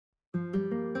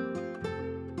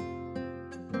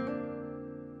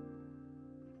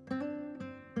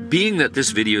Being that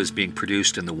this video is being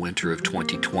produced in the winter of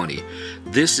 2020,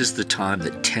 this is the time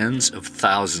that tens of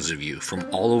thousands of you from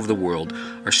all over the world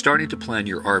are starting to plan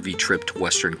your RV trip to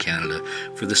Western Canada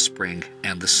for the spring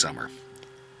and the summer.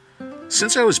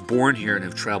 Since I was born here and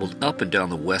have traveled up and down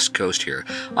the west coast here,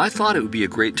 I thought it would be a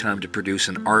great time to produce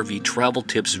an RV travel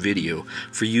tips video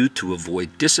for you to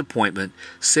avoid disappointment,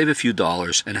 save a few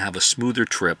dollars, and have a smoother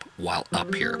trip while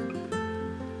up here.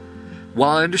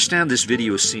 While I understand this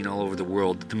video is seen all over the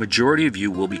world, the majority of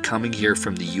you will be coming here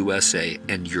from the USA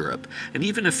and Europe, and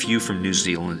even a few from New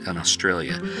Zealand and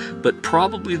Australia, but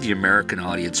probably the American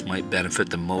audience might benefit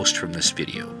the most from this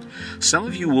video. Some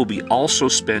of you will be also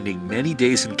spending many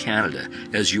days in Canada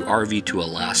as you RV to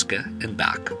Alaska and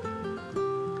back.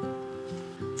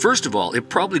 First of all, it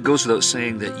probably goes without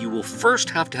saying that you will first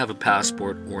have to have a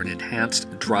passport or an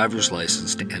enhanced driver's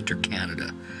license to enter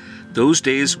Canada. Those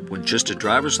days when just a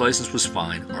driver's license was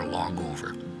fine are long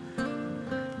over.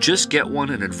 Just get one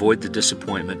and avoid the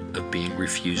disappointment of being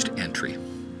refused entry.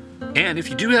 And if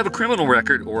you do have a criminal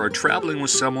record or are traveling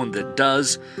with someone that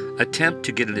does, attempt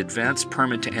to get an advance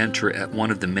permit to enter at one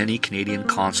of the many Canadian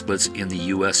consulates in the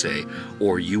USA,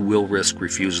 or you will risk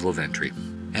refusal of entry.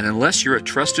 And unless you're a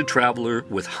trusted traveler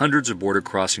with hundreds of border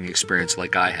crossing experience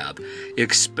like I have,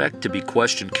 expect to be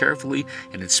questioned carefully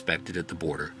and inspected at the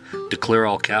border. Declare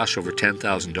all cash over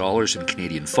 $10,000 in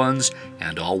Canadian funds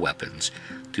and all weapons.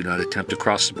 Do not attempt to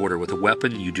cross the border with a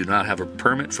weapon. You do not have a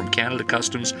permit from Canada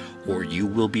Customs or you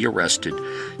will be arrested.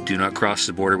 Do not cross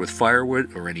the border with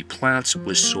firewood or any plants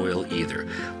with soil either.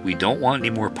 We don't want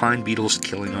any more pine beetles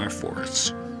killing our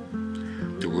forests.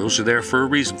 The rules are there for a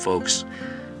reason, folks.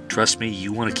 Trust me,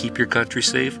 you want to keep your country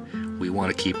safe, we want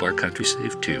to keep our country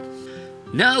safe too.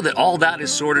 Now that all that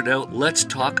is sorted out, let's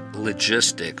talk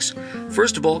logistics.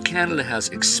 First of all, Canada has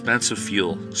expensive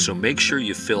fuel, so make sure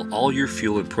you fill all your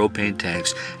fuel in propane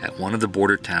tanks at one of the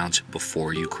border towns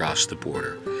before you cross the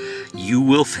border. You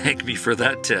will thank me for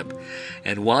that tip.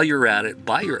 And while you're at it,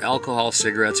 buy your alcohol,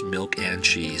 cigarettes, milk, and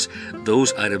cheese.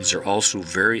 Those items are also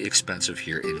very expensive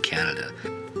here in Canada.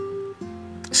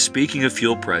 Speaking of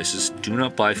fuel prices, do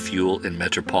not buy fuel in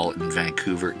Metropolitan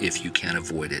Vancouver if you can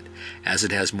avoid it, as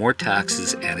it has more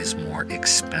taxes and is more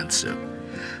expensive.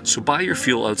 So buy your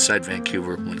fuel outside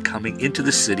Vancouver when coming into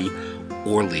the city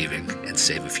or leaving and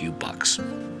save a few bucks.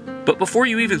 But before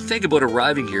you even think about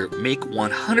arriving here, make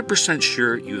 100%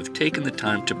 sure you have taken the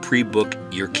time to pre-book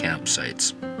your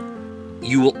campsites.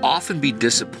 You will often be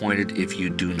disappointed if you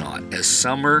do not, as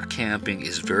summer camping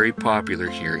is very popular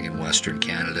here in Western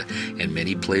Canada, and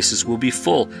many places will be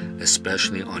full,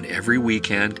 especially on every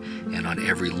weekend and on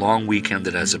every long weekend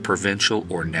that has a provincial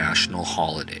or national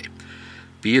holiday.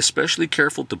 Be especially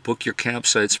careful to book your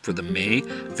campsites for the May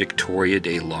Victoria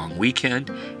Day long weekend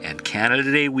and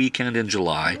Canada Day weekend in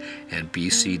July and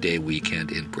BC Day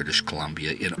weekend in British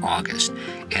Columbia in August,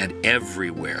 and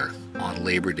everywhere on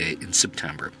Labor Day in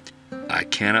September. I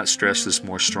cannot stress this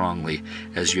more strongly,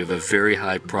 as you have a very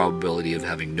high probability of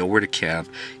having nowhere to camp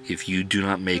if you do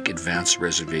not make advance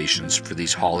reservations for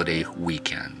these holiday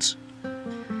weekends.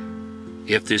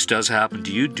 If this does happen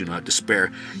to you, do not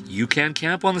despair. You can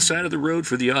camp on the side of the road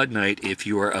for the odd night if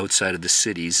you are outside of the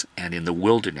cities and in the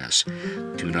wilderness.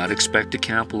 Do not expect to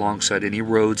camp alongside any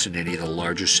roads in any of the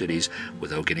larger cities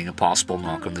without getting a possible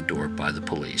knock on the door by the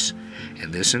police.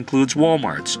 And this includes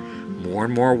Walmarts. More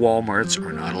and more Walmarts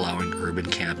are not allowing urban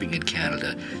camping in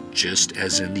Canada, just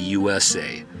as in the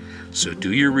USA. So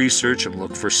do your research and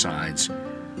look for signs,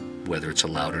 whether it's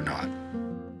allowed or not.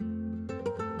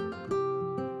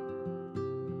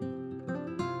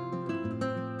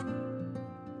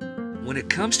 When it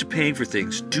comes to paying for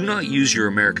things, do not use your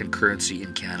American currency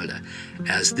in Canada,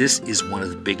 as this is one of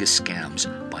the biggest scams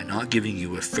by not giving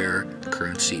you a fair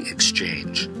currency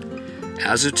exchange.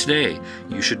 As of today,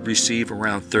 you should receive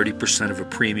around 30% of a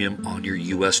premium on your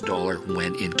US dollar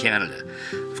when in Canada.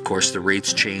 Of course, the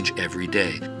rates change every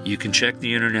day. You can check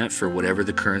the internet for whatever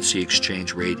the currency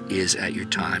exchange rate is at your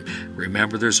time.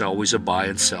 Remember, there's always a buy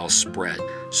and sell spread.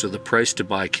 So the price to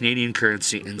buy Canadian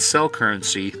currency and sell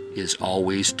currency is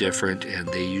always different, and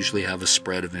they usually have a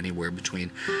spread of anywhere between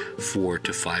 4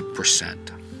 to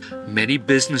 5%. Many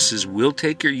businesses will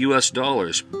take your US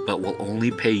dollars, but will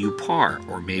only pay you par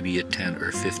or maybe a 10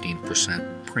 or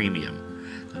 15% premium.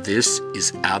 This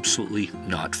is absolutely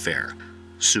not fair.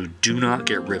 So do not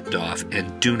get ripped off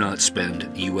and do not spend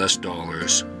US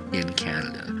dollars in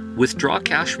Canada. Withdraw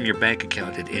cash from your bank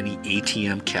account at any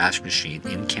ATM cash machine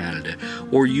in Canada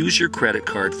or use your credit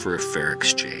card for a fair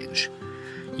exchange.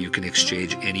 You can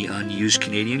exchange any unused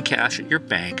Canadian cash at your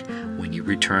bank when you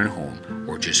return home,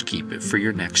 or just keep it for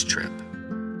your next trip.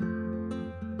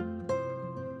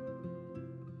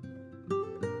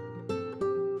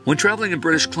 When traveling in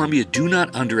British Columbia, do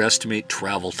not underestimate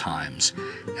travel times,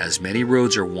 as many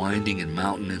roads are winding and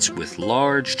mountainous with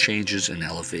large changes in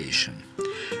elevation,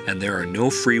 and there are no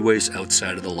freeways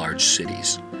outside of the large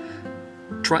cities.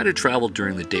 Try to travel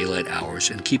during the daylight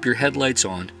hours and keep your headlights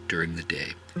on during the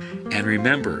day. And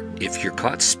remember, if you're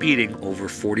caught speeding over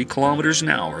 40 kilometers an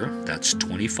hour, that's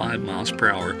 25 miles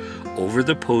per hour, over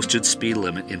the posted speed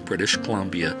limit in British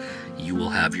Columbia, you will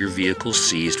have your vehicle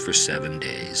seized for 7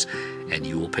 days, and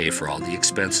you will pay for all the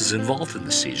expenses involved in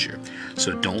the seizure.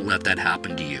 So don't let that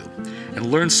happen to you.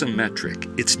 And learn some metric.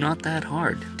 It's not that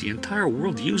hard. The entire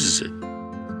world uses it.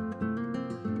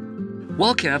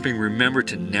 While camping, remember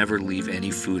to never leave any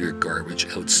food or garbage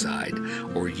outside,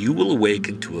 or you will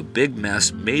awaken to a big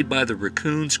mess made by the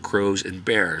raccoons, crows, and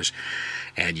bears,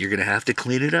 and you're going to have to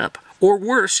clean it up. Or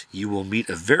worse, you will meet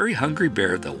a very hungry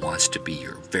bear that wants to be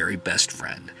your very best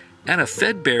friend. And a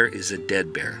fed bear is a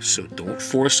dead bear, so don't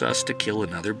force us to kill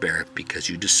another bear because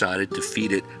you decided to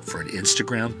feed it for an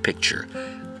Instagram picture.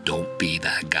 Don't be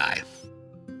that guy.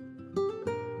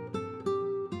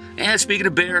 And speaking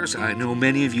of bears, I know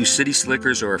many of you city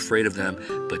slickers are afraid of them,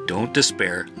 but don't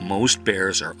despair. Most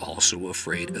bears are also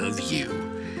afraid of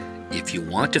you. If you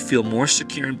want to feel more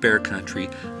secure in bear country,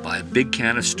 buy a big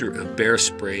canister of bear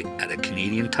spray at a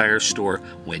Canadian Tire store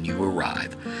when you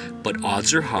arrive. But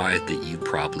odds are high that you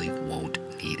probably won't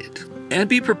need it. And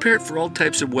be prepared for all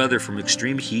types of weather, from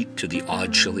extreme heat to the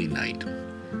odd chilly night.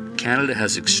 Canada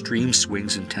has extreme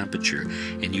swings in temperature,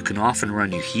 and you can often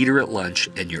run your heater at lunch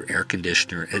and your air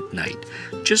conditioner at night.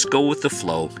 Just go with the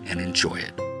flow and enjoy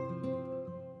it.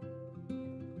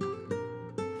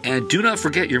 And do not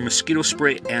forget your mosquito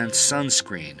spray and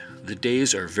sunscreen. The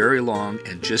days are very long,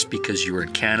 and just because you're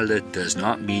in Canada does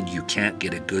not mean you can't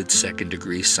get a good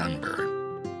second-degree sunburn.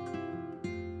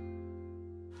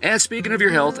 And speaking of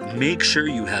your health, make sure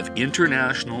you have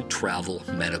international travel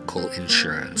medical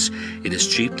insurance. It is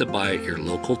cheap to buy at your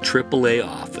local AAA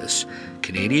office.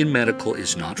 Canadian medical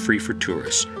is not free for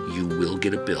tourists. You will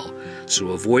get a bill. So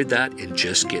avoid that and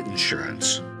just get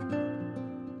insurance.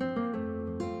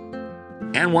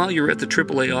 And while you're at the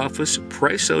AAA office,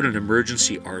 price out an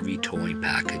emergency RV towing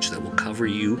package that will cover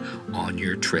you on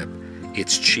your trip.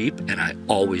 It's cheap, and I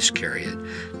always carry it.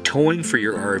 Towing for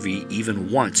your RV even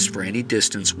once for any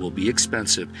distance will be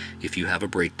expensive if you have a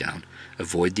breakdown.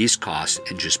 Avoid these costs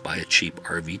and just buy a cheap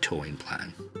RV towing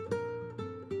plan.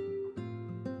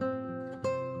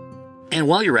 And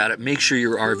while you're at it, make sure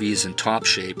your RV is in top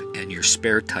shape and your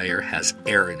spare tire has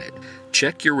air in it.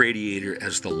 Check your radiator,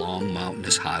 as the long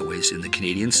mountainous highways in the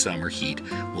Canadian summer heat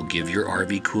will give your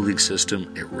RV cooling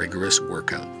system a rigorous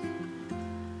workout.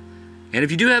 And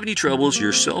if you do have any troubles,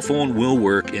 your cell phone will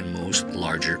work in most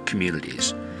larger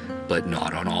communities, but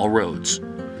not on all roads.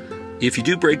 If you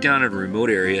do break down in a remote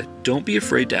area, don't be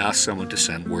afraid to ask someone to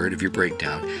send word of your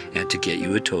breakdown and to get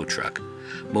you a tow truck.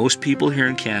 Most people here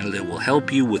in Canada will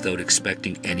help you without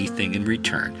expecting anything in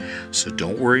return, so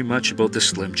don't worry much about the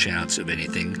slim chance of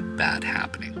anything bad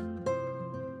happening.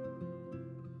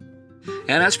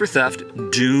 And as for theft,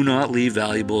 do not leave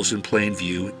valuables in plain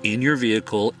view in your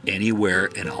vehicle anywhere,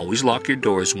 and always lock your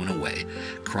doors when away.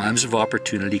 Crimes of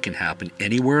opportunity can happen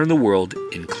anywhere in the world,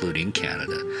 including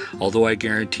Canada. Although I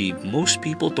guarantee most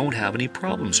people don't have any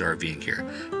problems RVing here,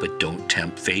 but don't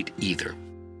tempt fate either.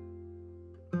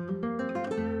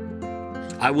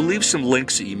 I will leave some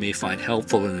links that you may find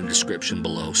helpful in the description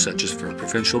below, such as for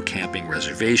provincial camping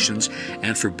reservations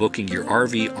and for booking your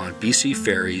RV on BC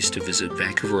ferries to visit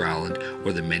Vancouver Island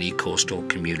or the many coastal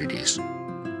communities.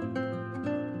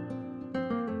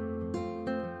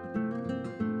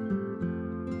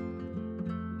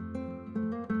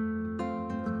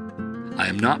 I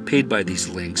am not paid by these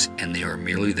links, and they are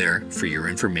merely there for your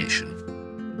information.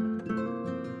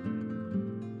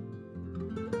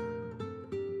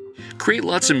 Create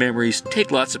lots of memories, take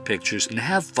lots of pictures, and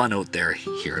have fun out there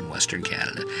here in Western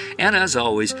Canada. And as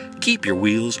always, keep your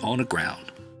wheels on the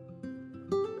ground.